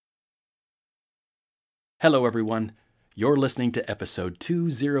Hello, everyone. You're listening to episode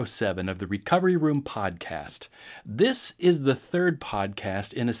 207 of the Recovery Room podcast. This is the third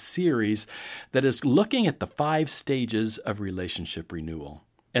podcast in a series that is looking at the 5 stages of relationship renewal.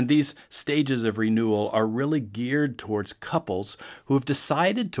 And these stages of renewal are really geared towards couples who have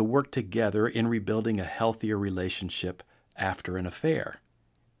decided to work together in rebuilding a healthier relationship after an affair.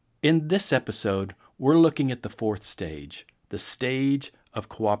 In this episode, we're looking at the 4th stage, the stage of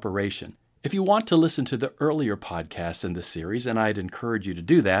cooperation. If you want to listen to the earlier podcasts in this series, and I'd encourage you to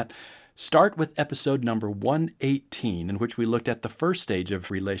do that, start with episode number 118, in which we looked at the first stage of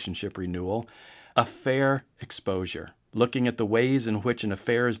relationship renewal, affair exposure, looking at the ways in which an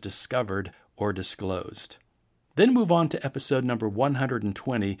affair is discovered or disclosed. Then move on to episode number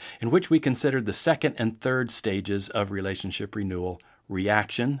 120, in which we considered the second and third stages of relationship renewal,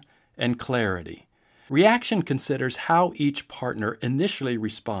 reaction and clarity. Reaction considers how each partner initially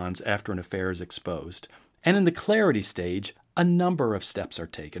responds after an affair is exposed. And in the clarity stage, a number of steps are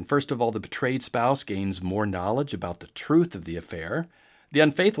taken. First of all, the betrayed spouse gains more knowledge about the truth of the affair. The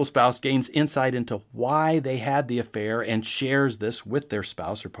unfaithful spouse gains insight into why they had the affair and shares this with their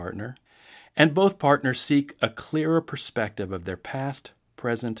spouse or partner. And both partners seek a clearer perspective of their past,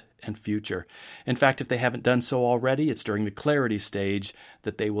 present, and future. In fact, if they haven't done so already, it's during the clarity stage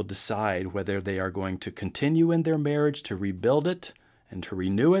that they will decide whether they are going to continue in their marriage to rebuild it and to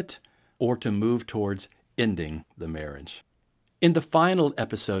renew it, or to move towards ending the marriage. In the final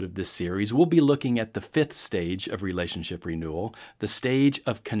episode of this series, we'll be looking at the 5th stage of relationship renewal, the stage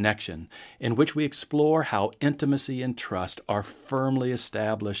of connection, in which we explore how intimacy and trust are firmly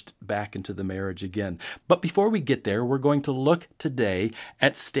established back into the marriage again. But before we get there, we're going to look today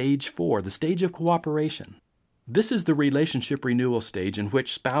at stage 4, the stage of cooperation. This is the relationship renewal stage in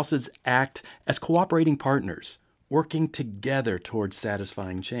which spouses act as cooperating partners, working together towards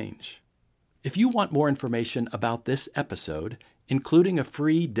satisfying change. If you want more information about this episode, including a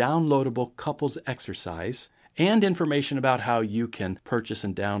free downloadable couples exercise and information about how you can purchase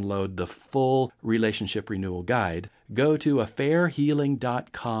and download the full Relationship Renewal Guide, go to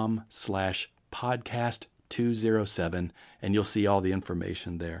affairhealing.com/podcast207 and you'll see all the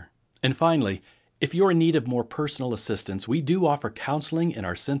information there. And finally, if you're in need of more personal assistance, we do offer counseling in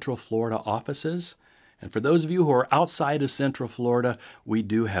our Central Florida offices. And for those of you who are outside of Central Florida, we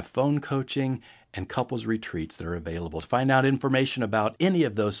do have phone coaching and couples retreats that are available. To find out information about any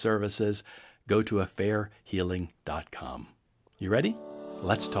of those services, go to affairhealing.com. You ready?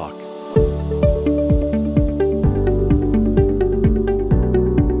 Let's talk.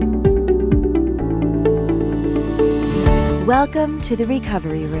 Welcome to the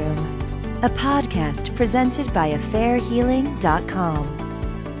Recovery Room, a podcast presented by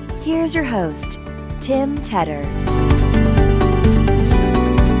affairhealing.com. Here's your host, Tim Tedder.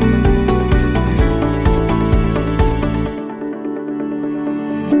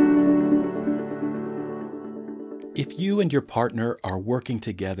 If you and your partner are working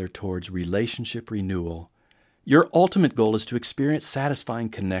together towards relationship renewal, your ultimate goal is to experience satisfying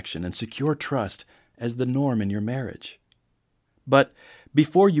connection and secure trust as the norm in your marriage. But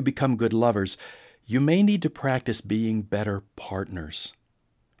before you become good lovers, you may need to practice being better partners.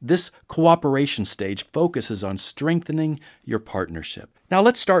 This cooperation stage focuses on strengthening your partnership. Now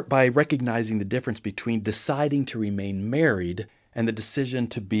let's start by recognizing the difference between deciding to remain married and the decision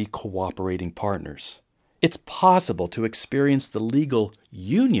to be cooperating partners. It's possible to experience the legal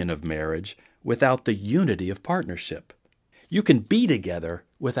union of marriage without the unity of partnership. You can be together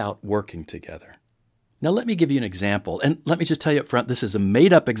without working together. Now let me give you an example, and let me just tell you up front, this is a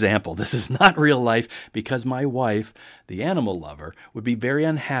made-up example. This is not real life, because my wife, the animal lover, would be very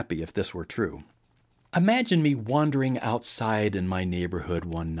unhappy if this were true. Imagine me wandering outside in my neighborhood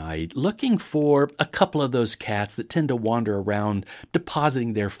one night, looking for a couple of those cats that tend to wander around,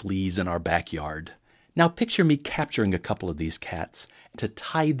 depositing their fleas in our backyard. Now picture me capturing a couple of these cats to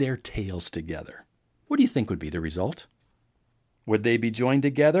tie their tails together. What do you think would be the result? Would they be joined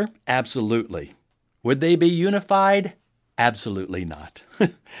together? Absolutely. Would they be unified? Absolutely not.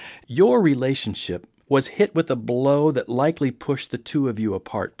 Your relationship was hit with a blow that likely pushed the two of you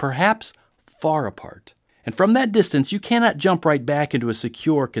apart, perhaps far apart. And from that distance, you cannot jump right back into a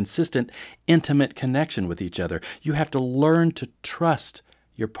secure, consistent, intimate connection with each other. You have to learn to trust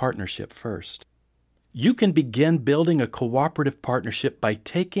your partnership first. You can begin building a cooperative partnership by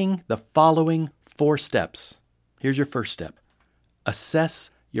taking the following 4 steps. Here's your first step.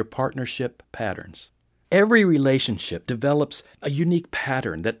 Assess your partnership patterns. Every relationship develops a unique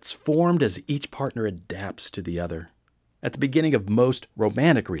pattern that's formed as each partner adapts to the other. At the beginning of most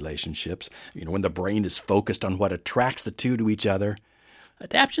romantic relationships, when the brain is focused on what attracts the two to each other,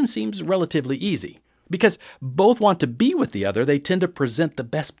 adaptation seems relatively easy. Because both want to be with the other, they tend to present the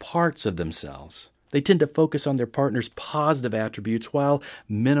best parts of themselves. They tend to focus on their partner's positive attributes while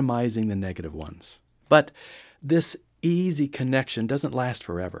minimizing the negative ones. But this easy connection doesn't last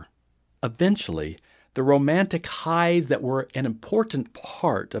forever. Eventually, the romantic highs that were an important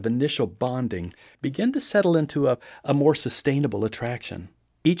part of initial bonding begin to settle into a more sustainable attraction.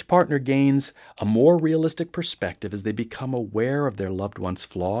 Each partner gains a more realistic perspective as they become aware of their loved one's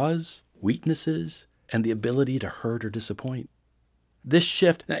flaws, weaknesses, and the ability to hurt or disappoint. This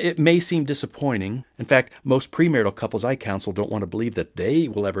shift, it may seem disappointing. In fact, most premarital couples I counsel don't want to believe that they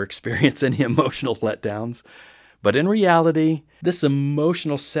will ever experience any emotional letdowns. But in reality, this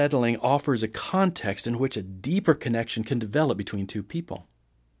emotional settling offers a context in which a deeper connection can develop between two people.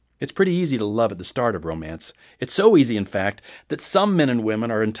 It's pretty easy to love at the start of romance. It's so easy, in fact, that some men and women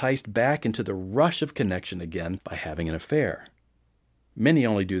are enticed back into the rush of connection again by having an affair. Many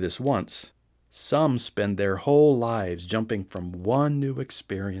only do this once. Some spend their whole lives jumping from one new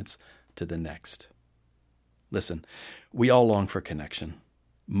experience to the next. Listen, we all long for connection.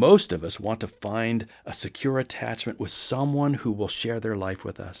 Most of us want to find a secure attachment with someone who will share their life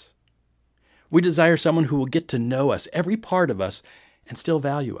with us. We desire someone who will get to know us, every part of us, and still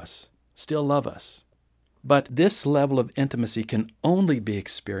value us, still love us. But this level of intimacy can only be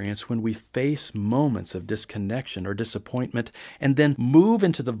experienced when we face moments of disconnection or disappointment and then move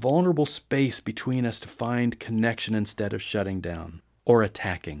into the vulnerable space between us to find connection instead of shutting down or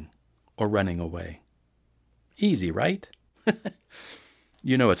attacking or running away. Easy, right?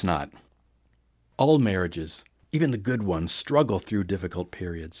 You know it's not. All marriages, even the good ones, struggle through difficult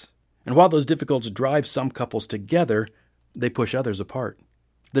periods. And while those difficulties drive some couples together, they push others apart.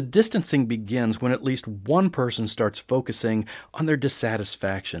 The distancing begins when at least one person starts focusing on their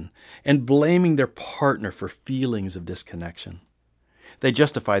dissatisfaction and blaming their partner for feelings of disconnection. They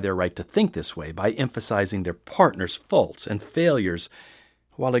justify their right to think this way by emphasizing their partner's faults and failures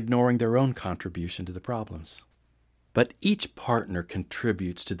while ignoring their own contribution to the problems. But each partner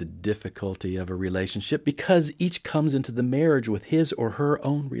contributes to the difficulty of a relationship because each comes into the marriage with his or her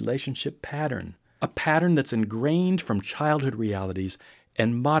own relationship pattern, a pattern that's ingrained from childhood realities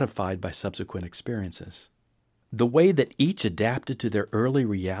and modified by subsequent experiences. The way that each adapted to their early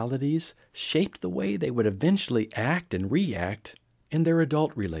realities shaped the way they would eventually act and react in their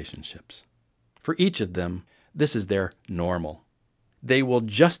adult relationships. For each of them, this is their normal. They will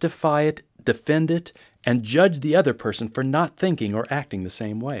justify it, defend it, and judge the other person for not thinking or acting the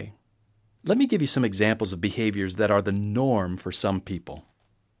same way. Let me give you some examples of behaviors that are the norm for some people.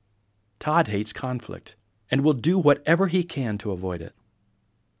 Todd hates conflict and will do whatever he can to avoid it.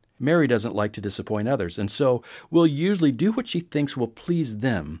 Mary doesn't like to disappoint others, and so will usually do what she thinks will please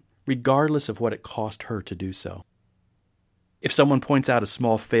them, regardless of what it cost her to do so. If someone points out a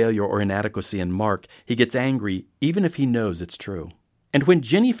small failure or inadequacy in Mark, he gets angry even if he knows it's true. And when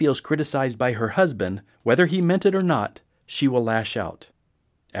Jenny feels criticized by her husband, whether he meant it or not, she will lash out.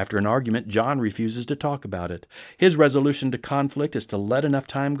 After an argument, John refuses to talk about it. His resolution to conflict is to let enough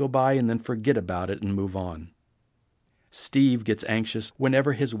time go by and then forget about it and move on. Steve gets anxious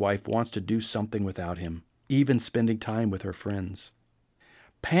whenever his wife wants to do something without him, even spending time with her friends.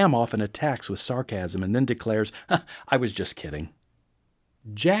 Pam often attacks with sarcasm and then declares, "I was just kidding."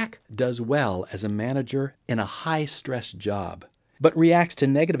 Jack does well as a manager in a high-stress job, but reacts to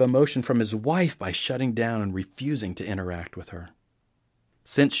negative emotion from his wife by shutting down and refusing to interact with her.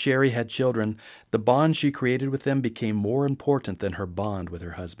 Since Sherry had children, the bond she created with them became more important than her bond with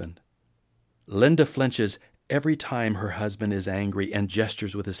her husband. Linda flinches every time her husband is angry and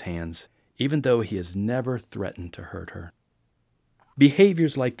gestures with his hands, even though he has never threatened to hurt her.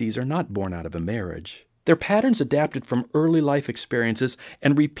 Behaviors like these are not born out of a marriage. They're patterns adapted from early life experiences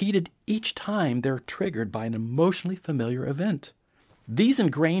and repeated each time they're triggered by an emotionally familiar event. These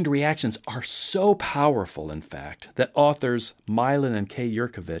ingrained reactions are so powerful, in fact, that authors Milan and Kay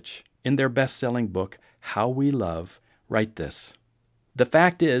Yurkovich, in their best-selling book, How We Love, write this: "The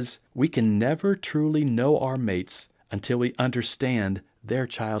fact is, we can never truly know our mates until we understand their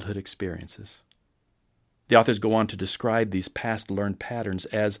childhood experiences." The authors go on to describe these past learned patterns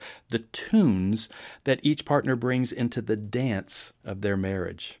as the tunes that each partner brings into the dance of their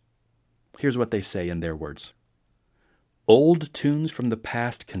marriage. Here's what they say in their words. "Old tunes from the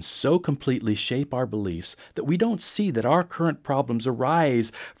past can so completely shape our beliefs that we don't see that our current problems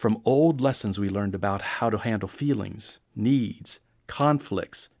arise from old lessons we learned about how to handle feelings, needs,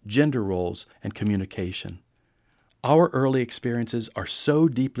 conflicts, gender roles, and communication. Our early experiences are so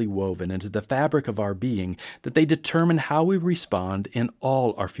deeply woven into the fabric of our being that they determine how we respond in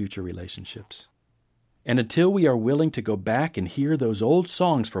all our future relationships. And until we are willing to go back and hear those old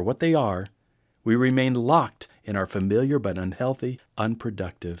songs for what they are, We remain locked in our familiar but unhealthy,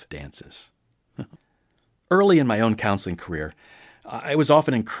 unproductive dances. Early in my own counseling career, I was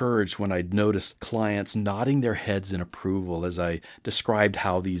often encouraged when I'd noticed clients nodding their heads in approval as I described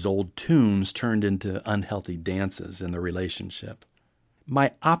how these old tunes turned into unhealthy dances in the relationship.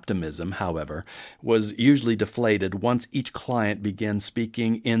 My optimism, however, was usually deflated once each client began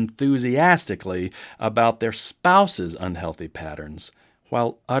speaking enthusiastically about their spouse's unhealthy patterns,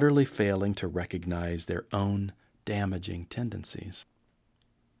 while utterly failing to recognize their own damaging tendencies.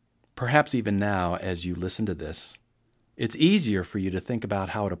 Perhaps even now, as you listen to this, it's easier for you to think about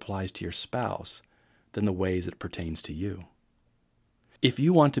how it applies to your spouse than the ways it pertains to you. If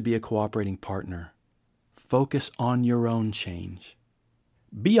you want to be a cooperating partner, focus on your own change.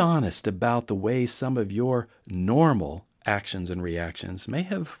 Be honest about the way some of your normal actions and reactions may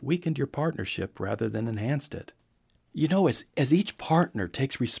have weakened your partnership rather than enhanced it. You know, as each partner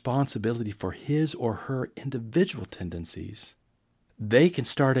takes responsibility for his or her individual tendencies, they can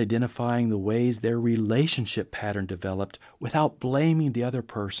start identifying the ways their relationship pattern developed without blaming the other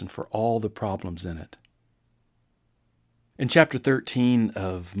person for all the problems in it. In Chapter 13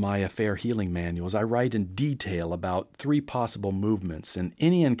 of my Affair Healing Manuals, I write in detail about 3 possible movements in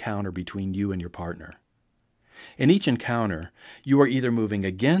any encounter between you and your partner. In each encounter, you are either moving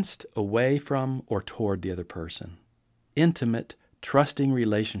against, away from, or toward the other person. Intimate, trusting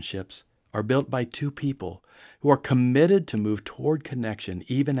relationships are built by 2 people who are committed to move toward connection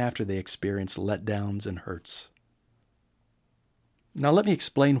even after they experience letdowns and hurts. Now let me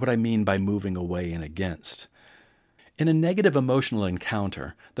explain what I mean by moving away and against. In a negative emotional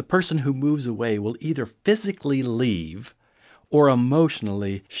encounter, the person who moves away will either physically leave or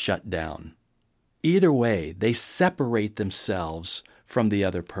emotionally shut down. Either way, they separate themselves from the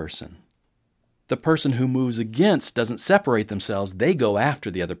other person. The person who moves against doesn't separate themselves, they go after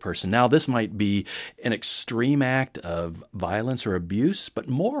the other person. Now, this might be an extreme act of violence or abuse, but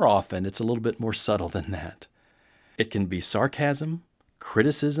more often it's a little bit more subtle than that. It can be sarcasm,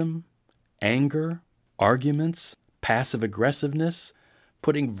 criticism, anger, arguments, passive aggressiveness,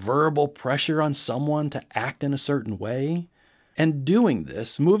 putting verbal pressure on someone to act in a certain way. And doing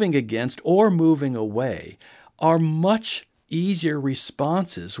this, moving against or moving away, are much easier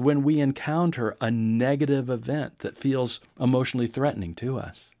responses when we encounter a negative event that feels emotionally threatening to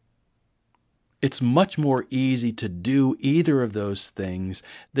us. It's much more easy to do either of those things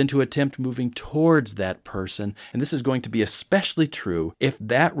than to attempt moving towards that person, and this is going to be especially true if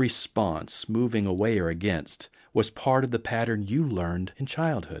that response, moving away or against, was part of the pattern you learned in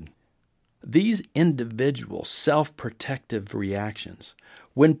childhood. These individual self-protective reactions,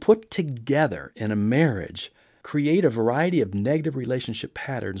 when put together in a marriage, create a variety of negative relationship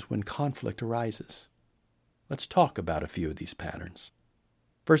patterns when conflict arises. Let's talk about a few of these patterns.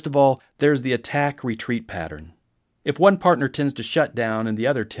 First of all, there's the attack-retreat pattern. If one partner tends to shut down and the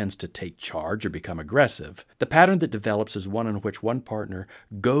other tends to take charge or become aggressive, the pattern that develops is one in which one partner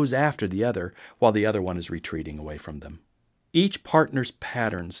goes after the other while the other one is retreating away from them. Each partner's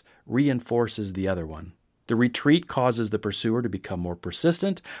patterns reinforces the other one. The retreat causes the pursuer to become more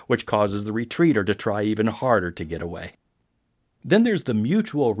persistent, which causes the retreater to try even harder to get away. Then there's the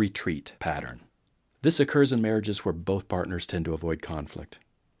mutual retreat pattern. This occurs in marriages where both partners tend to avoid conflict.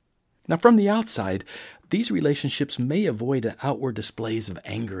 Now, from the outside, these relationships may avoid outward displays of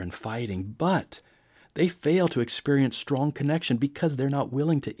anger and fighting, but they fail to experience strong connection because they're not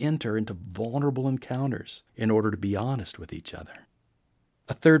willing to enter into vulnerable encounters in order to be honest with each other.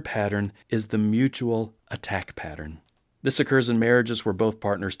 A third pattern is the mutual attack pattern. This occurs in marriages where both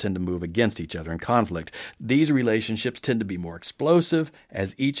partners tend to move against each other in conflict. These relationships tend to be more explosive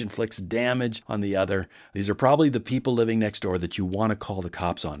as each inflicts damage on the other. These are probably the people living next door that you want to call the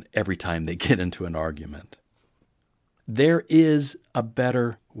cops on every time they get into an argument. There is a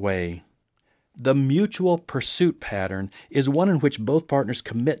better way. The mutual pursuit pattern is one in which both partners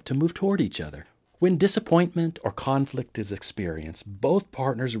commit to move toward each other. When disappointment or conflict is experienced, both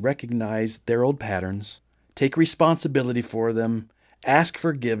partners recognize their old patterns, take responsibility for them, ask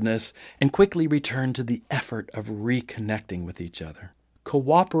forgiveness, and quickly return to the effort of reconnecting with each other.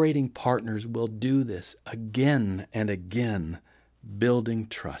 Cooperating partners will do this again and again, building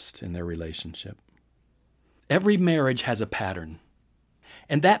trust in their relationship. Every marriage has a pattern,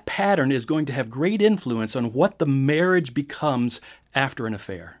 and that pattern is going to have great influence on what the marriage becomes after an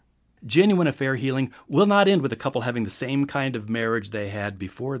affair. Genuine affair healing will not end with a couple having the same kind of marriage they had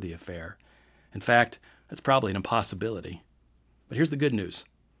before the affair. In fact, that's probably an impossibility. But here's the good news.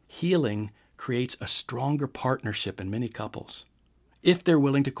 Healing creates a stronger partnership in many couples if they're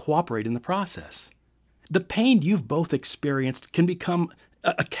willing to cooperate in the process. The pain you've both experienced can become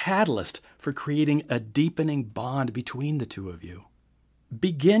a catalyst for creating a deepening bond between the two of you.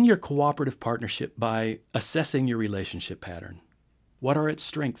 Begin your cooperative partnership by assessing your relationship pattern. What are its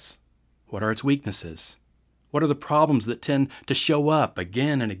strengths? What are its weaknesses? What are the problems that tend to show up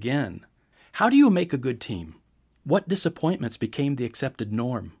again and again? How do you make a good team? What disappointments became the accepted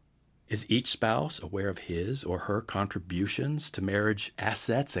norm? Is each spouse aware of his or her contributions to marriage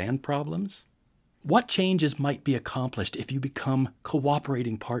assets and problems? What changes might be accomplished if you become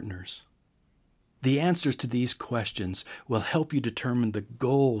cooperating partners? The answers to these questions will help you determine the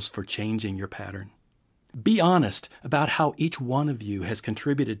goals for changing your pattern. Be honest about how each one of you has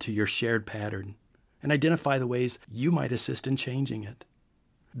contributed to your shared pattern and identify the ways you might assist in changing it.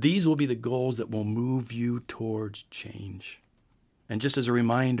 These will be the goals that will move you towards change. And just as a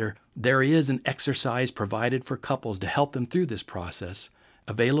reminder, there is an exercise provided for couples to help them through this process,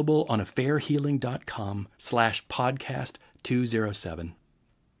 available on affairhealing.com/podcast207.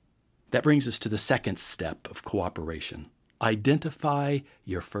 That brings us to the second step of cooperation. Identify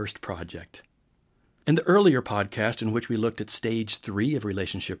your first project. In the earlier podcast, in which we looked at stage 3 of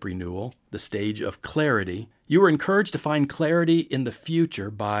relationship renewal, the stage of clarity, you were encouraged to find clarity in the future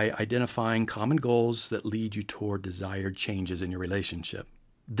by identifying common goals that lead you toward desired changes in your relationship.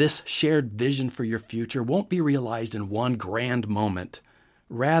 This shared vision for your future won't be realized in one grand moment.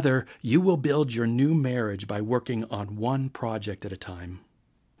 Rather, you will build your new marriage by working on one project at a time.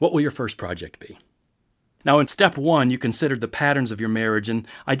 What will your first project be? Now, in step 1, you considered the patterns of your marriage and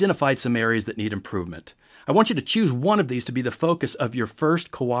identified some areas that need improvement. I want you to choose one of these to be the focus of your first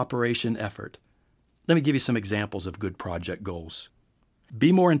cooperation effort. Let me give you some examples of good project goals.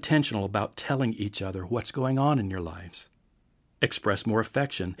 Be more intentional about telling each other what's going on in your lives. Express more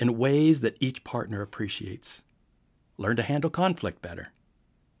affection in ways that each partner appreciates. Learn to handle conflict better.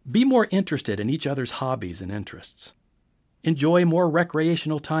 Be more interested in each other's hobbies and interests. Enjoy more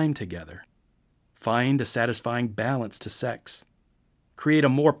recreational time together. Find a satisfying balance to sex. Create a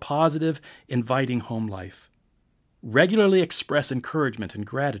more positive, inviting home life. Regularly express encouragement and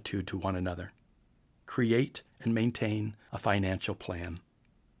gratitude to one another. Create and maintain a financial plan.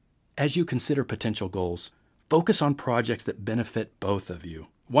 As you consider potential goals, focus on projects that benefit both of you,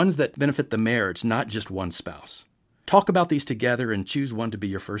 ones that benefit the marriage, not just one spouse. Talk about these together and choose one to be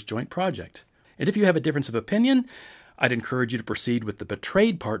your first joint project. And if you have a difference of opinion, I'd encourage you to proceed with the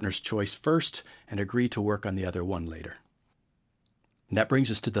betrayed partner's choice first and agree to work on the other one later. And that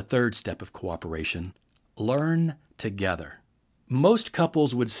brings us to the third step of cooperation. Learn together. Most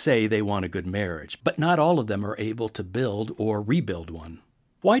couples would say they want a good marriage, but not all of them are able to build or rebuild one.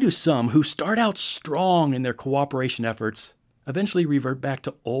 Why do some who start out strong in their cooperation efforts eventually revert back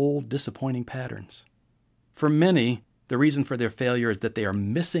to old, disappointing patterns? For many, the reason for their failure is that they are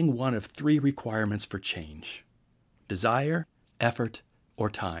missing one of 3 requirements for change: desire, effort, or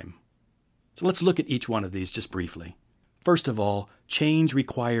time. So let's look at each one of these just briefly. First of all, change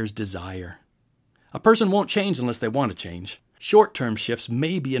requires desire. A person won't change unless they want to change. Short-term shifts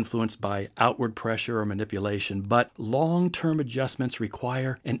may be influenced by outward pressure or manipulation, but long-term adjustments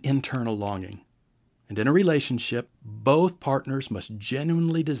require an internal longing. And in a relationship, both partners must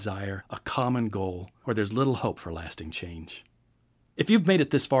genuinely desire a common goal, or there's little hope for lasting change. If you've made it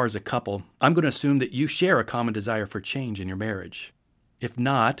this far as a couple, I'm going to assume that you share a common desire for change in your marriage. If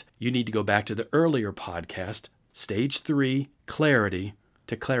not, you need to go back to the earlier podcast, Stage 3, Clarity,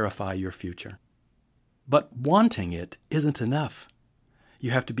 to clarify your future. But wanting it isn't enough.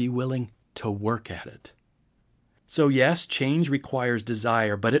 You have to be willing to work at it. So yes, change requires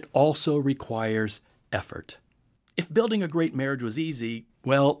desire, but it also requires effort. If building a great marriage was easy,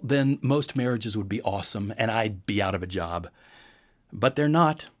 well, then most marriages would be awesome and I'd be out of a job. But they're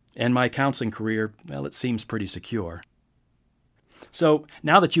not, and my counseling career, well, it seems pretty secure. So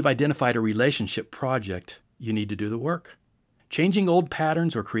now that you've identified a relationship project, you need to do the work. Changing old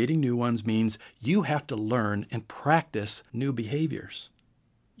patterns or creating new ones means you have to learn and practice new behaviors.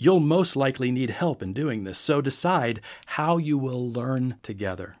 You'll most likely need help in doing this, so decide how you will learn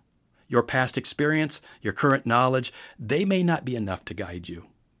together. Your past experience, your current knowledge, they may not be enough to guide you.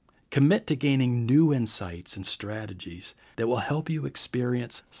 Commit to gaining new insights and strategies that will help you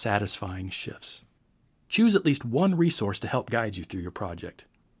experience satisfying shifts. Choose at least one resource to help guide you through your project.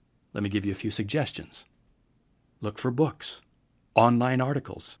 Let me give you a few suggestions. Look for books, online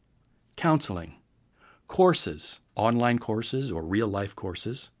articles, counseling, courses, online courses or real-life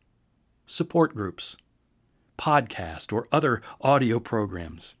courses, support groups, podcast or other audio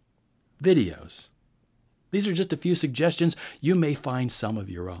programs, videos. These are just a few suggestions. You may find some of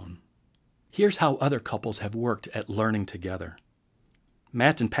your own. Here's how other couples have worked at learning together.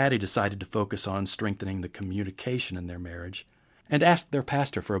 Matt and Patty decided to focus on strengthening the communication in their marriage, and asked their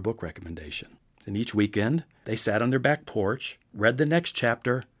pastor for a book recommendation. And each weekend, they sat on their back porch, read the next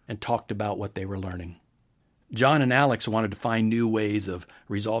chapter, and talked about what they were learning. John and Alex wanted to find new ways of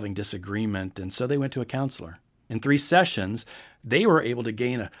resolving disagreement, and so they went to a counselor. In 3 sessions, they were able to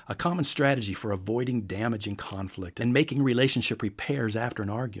gain a common strategy for avoiding damaging conflict and making relationship repairs after an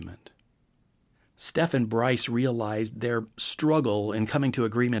argument. Steph and Bryce realized their struggle in coming to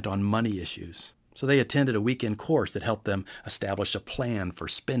agreement on money issues, so they attended a weekend course that helped them establish a plan for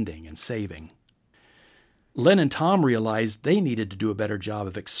spending and saving. Lynn and Tom realized they needed to do a better job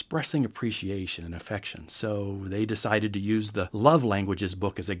of expressing appreciation and affection, so they decided to use the Love Languages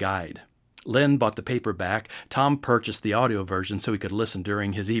book as a guide. Lynn bought the paperback. Tom purchased the audio version so he could listen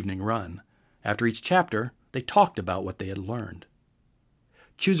during his evening run. After each chapter, they talked about what they had learned.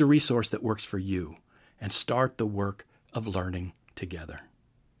 Choose a resource that works for you and start the work of learning together.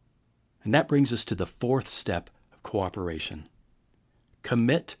 And that brings us to the 4th step of cooperation.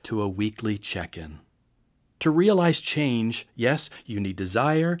 Commit to a weekly check-in. To realize change, yes, you need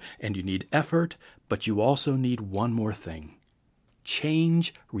desire and you need effort, but you also need one more thing.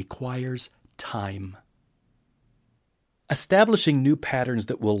 Change requires time. Establishing new patterns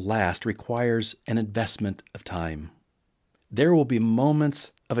that will last requires an investment of time. There will be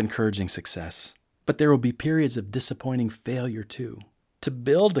moments of encouraging success, but there will be periods of disappointing failure too. To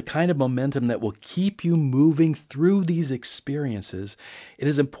build the kind of momentum that will keep you moving through these experiences, it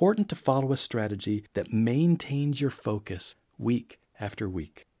is important to follow a strategy that maintains your focus week after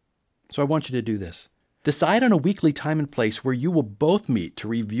week. So I want you to do this. Decide on a weekly time and place where you will both meet to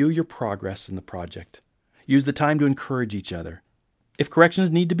review your progress in the project. Use the time to encourage each other. If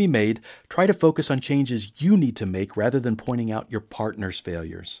corrections need to be made, try to focus on changes you need to make rather than pointing out your partner's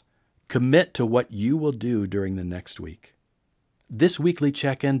failures. Commit to what you will do during the next week. This weekly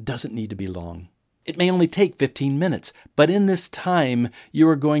check-in doesn't need to be long. It may only take 15 minutes, but in this time, you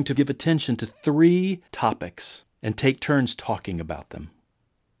are going to give attention to 3 topics and take turns talking about them.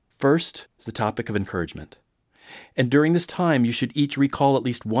 First is the topic of encouragement. And during this time, you should each recall at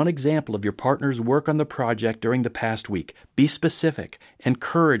least one example of your partner's work on the project during the past week. Be specific,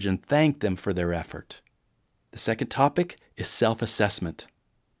 encourage, and thank them for their effort. The second topic is self-assessment.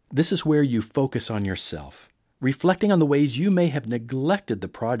 This is where you focus on yourself, reflecting on the ways you may have neglected the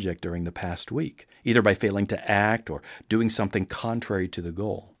project during the past week, either by failing to act or doing something contrary to the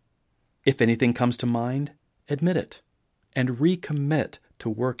goal. If anything comes to mind, admit it and recommit to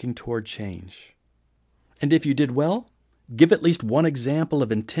working toward change. And if you did well, give at least one example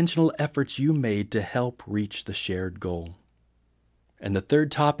of intentional efforts you made to help reach the shared goal. And the third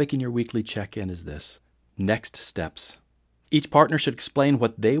topic in your weekly check-in is this: next steps. Each partner should explain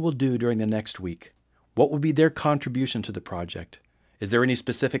what they will do during the next week. What will be their contribution to the project? Is there any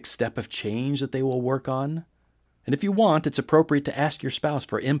specific step of change that they will work on? And if you want, it's appropriate to ask your spouse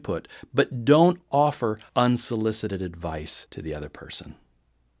for input, but don't offer unsolicited advice to the other person.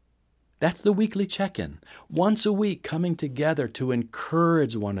 That's the weekly check-in. Once a week, coming together to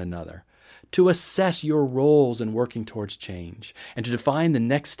encourage one another, to assess your roles in working towards change, and to define the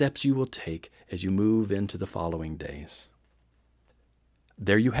next steps you will take as you move into the following days.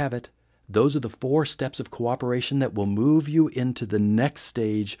 There you have it. Those are the 4 steps of cooperation that will move you into the next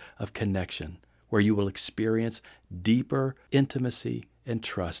stage of connection, where you will experience deeper intimacy and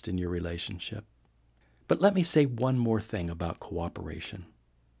trust in your relationship. But let me say one more thing about cooperation.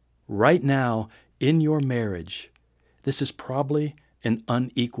 Right now, in your marriage, this is probably an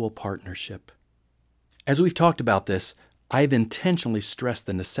unequal partnership. As we've talked about this, I've intentionally stressed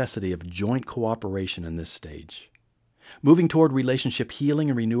the necessity of joint cooperation in this stage. Moving toward relationship healing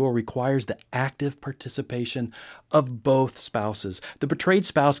and renewal requires the active participation of both spouses. The betrayed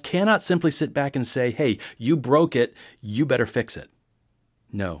spouse cannot simply sit back and say, "Hey, you broke it, you better fix it."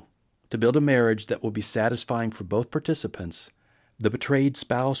 No. To build a marriage that will be satisfying for both participants, the betrayed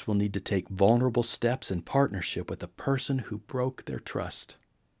spouse will need to take vulnerable steps in partnership with the person who broke their trust.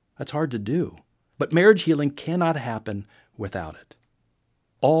 That's hard to do, but marriage healing cannot happen without it.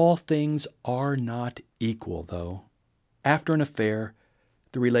 All things are not equal, though. After an affair,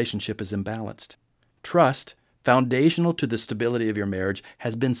 the relationship is imbalanced. Trust, foundational to the stability of your marriage,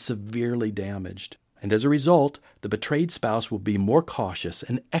 has been severely damaged. And as a result, the betrayed spouse will be more cautious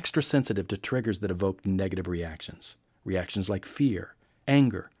and extra sensitive to triggers that evoke negative reactions. Reactions like fear,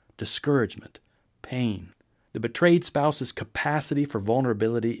 anger, discouragement, pain. The betrayed spouse's capacity for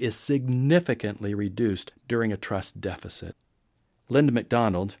vulnerability is significantly reduced during a trust deficit. Linda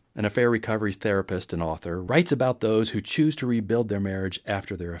McDonald, an affair recovery therapist and author, writes about those who choose to rebuild their marriage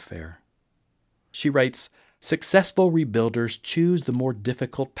after their affair. She writes, "Successful rebuilders choose the more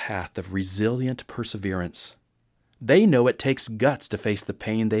difficult path of resilient perseverance. They know it takes guts to face the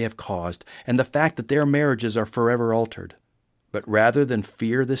pain they have caused and the fact that their marriages are forever altered. But rather than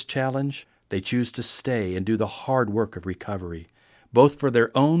fear this challenge, they choose to stay and do the hard work of recovery, both for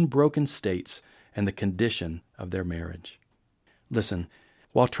their own broken states and the condition of their marriage. Listen,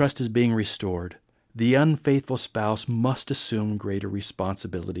 while trust is being restored, the unfaithful spouse must assume greater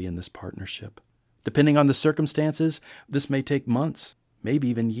responsibility in this partnership. Depending on the circumstances, this may take months, maybe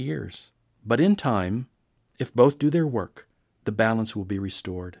even years. But in time, if both do their work, the balance will be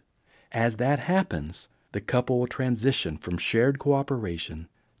restored. As that happens, the couple will transition from shared cooperation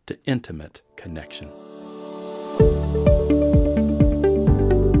to intimate connection.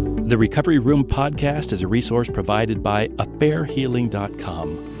 The Recovery Room podcast is a resource provided by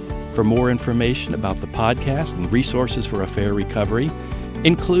affairhealing.com. For more information about the podcast and resources for affair recovery,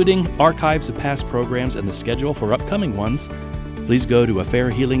 including archives of past programs and the schedule for upcoming ones, please go to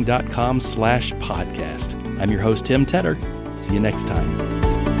affairhealing.com/podcast. I'm your host, Tim Tedder. See you next time.